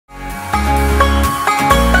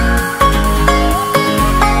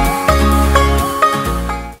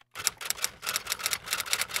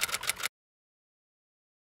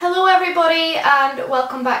and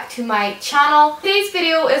welcome back to my channel. Today's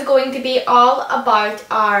video is going to be all about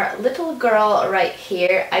our little girl right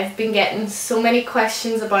here. I've been getting so many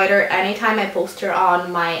questions about her anytime I post her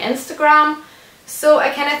on my Instagram, so I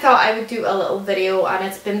kind of thought I would do a little video, and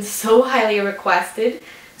it's been so highly requested,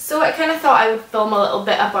 so I kind of thought I would film a little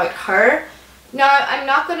bit about her. Now, I'm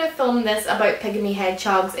not going to film this about pygmy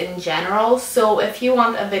hedgehogs in general, so if you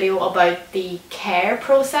want a video about the care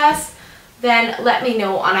process, then let me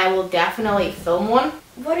know and I will definitely film one.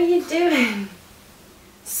 What are you doing?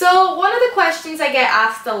 So one of the questions I get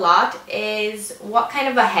asked a lot is, what kind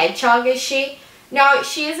of a hedgehog is she? Now,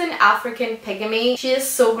 she is an African pygmy. She is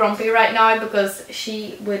so grumpy right now because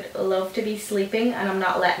she would love to be sleeping and I'm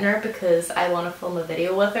not letting her because I want to film a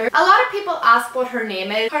video with her. A lot of people ask what her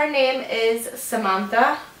name is. Her name is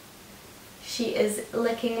Samantha. She is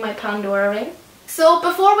licking my Pandora ring. So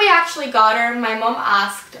before we actually got her, my mum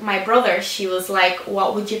asked my brother, she was like,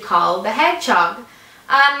 what would you call the hedgehog?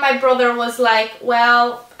 And my brother was like,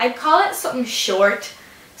 well, I'd call it something short.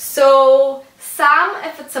 So Sam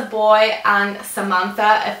if it's a boy and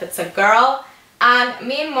Samantha if it's a girl. And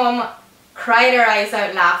me and mum cried our eyes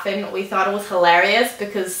out laughing. We thought it was hilarious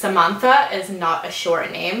because Samantha is not a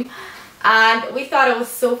short name. And we thought it was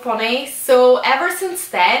so funny. So ever since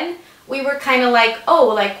then, we were kind of like, oh,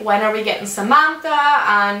 like when are we getting Samantha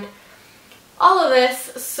and all of this.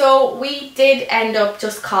 So we did end up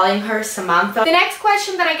just calling her Samantha. The next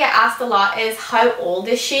question that I get asked a lot is, how old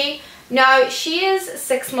is she? Now, she is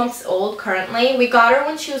 6 months old currently. We got her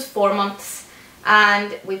when she was 4 months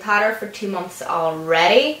and we've had her for 2 months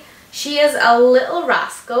already. She is a little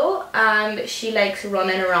rascal and she likes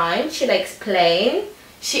running around. She likes playing.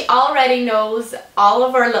 She already knows all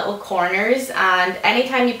of our little corners, and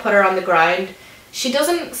anytime you put her on the ground, she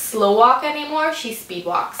doesn't slow walk anymore, she speed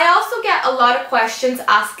walks. I also get a lot of questions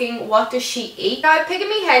asking, what does she eat? Now,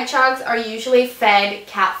 pygmy hedgehogs are usually fed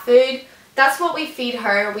cat food. That's what we feed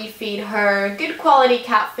her. We feed her good quality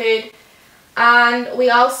cat food, and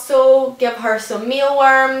we also give her some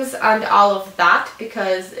mealworms and all of that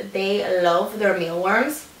because they love their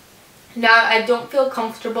mealworms. Now, I don't feel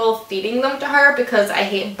comfortable feeding them to her because I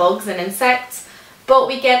hate bugs and insects, but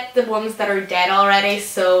we get the ones that are dead already,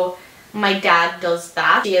 so my dad does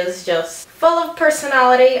that. She is just full of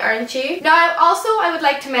personality, aren't you? Now, also, I would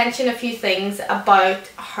like to mention a few things about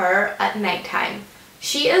her at nighttime.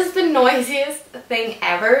 She is the noisiest thing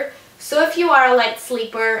ever, so if you are a light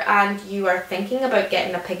sleeper and you are thinking about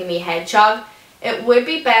getting a pygmy hedgehog, it would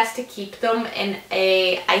be best to keep them in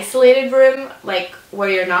a isolated room, like where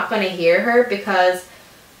you're not going to hear her, because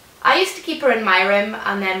I used to keep her in my room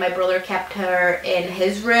and then my brother kept her in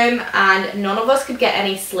his room and none of us could get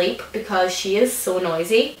any sleep because she is so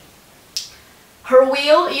noisy. Her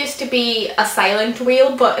wheel used to be a silent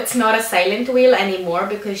wheel, but it's not a silent wheel anymore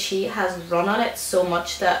because she has run on it so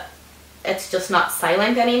much that it's just not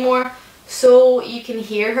silent anymore. So you can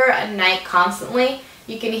hear her at night constantly.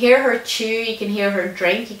 You can hear her chew, you can hear her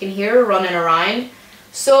drink, you can hear her running around.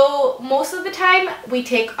 So most of the time we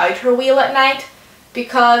take out her wheel at night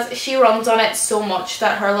because she runs on it so much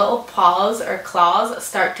that her little paws or claws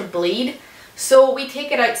start to bleed. So we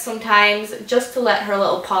take it out sometimes just to let her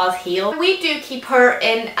little paws heal. We do keep her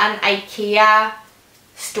in an IKEA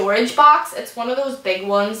storage box. It's one of those big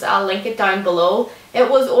ones. I'll link it down below. It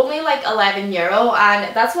was only like €11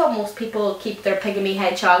 and that's what most people keep their pygmy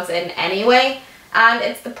hedgehogs in anyway. And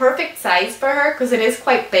it's the perfect size for her because it is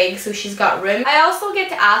quite big, so she's got room. I also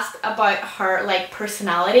get asked about her like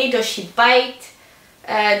personality. Does she bite?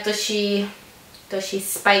 Does she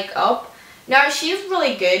spike up? Now, she's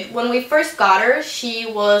really good. When we first got her,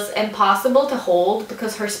 she was impossible to hold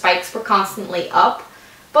because her spikes were constantly up.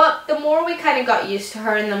 But the more we kind of got used to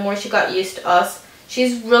her and the more she got used to us,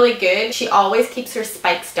 she's really good. She always keeps her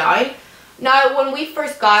spikes down. Now, when we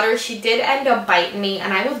first got her, she did end up biting me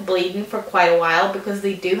and I was bleeding for quite a while because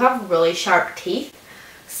they do have really sharp teeth.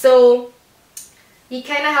 So you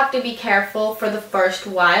kind of have to be careful for the first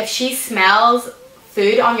while. If she smells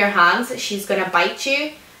food on your hands, she's going to bite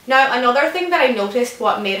you. Now, another thing that I noticed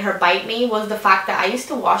what made her bite me was the fact that I used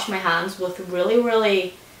to wash my hands with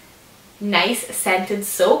really nice scented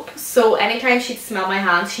soap. So anytime she'd smell my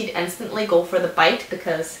hands, she'd instantly go for the bite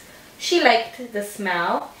because she liked the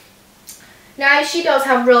smell. Now, she does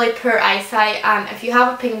have really poor eyesight, and if you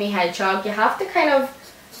have a pygmy hedgehog, you have to kind of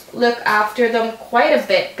look after them quite a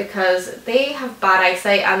bit because they have bad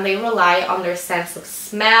eyesight and they rely on their sense of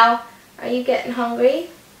smell. Are you getting hungry?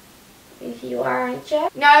 You are, aren't you?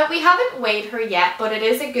 Now, we haven't weighed her yet, but it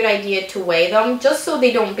is a good idea to weigh them just so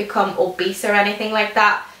they don't become obese or anything like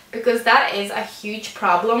that, because that is a huge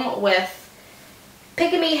problem with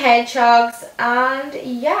pygmy hedgehogs. And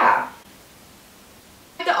yeah.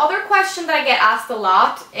 The other question that I get asked a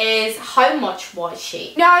lot is how much was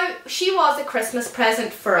she? Now, she was a Christmas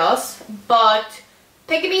present for us, but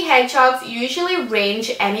pygmy hedgehogs usually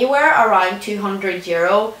range anywhere around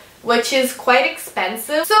 €200, which is quite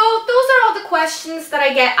expensive. So those are all the questions that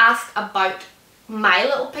I get asked about my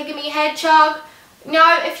little pygmy hedgehog.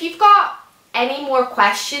 Now, if you've got any more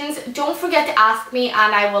questions, don't forget to ask me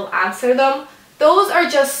and I will answer them. Those are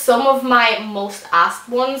just some of my most asked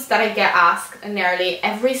ones that I get asked nearly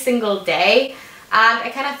every single day. And I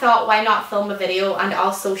kind of thought, why not film a video and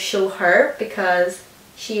also show her, because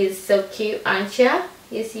she is so cute, aren't you?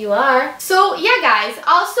 Yes, you are. So yeah, guys,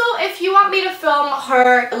 also if you want me to film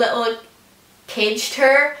her little cage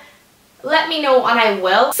tour, let me know and I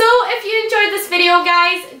will. So if you enjoyed this video,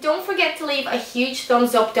 guys, don't forget to leave a huge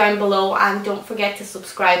thumbs up down below and don't forget to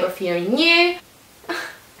subscribe if you're new.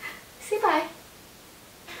 Say bye.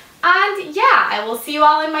 And yeah, I will see you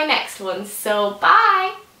all in my next one. So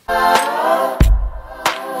bye.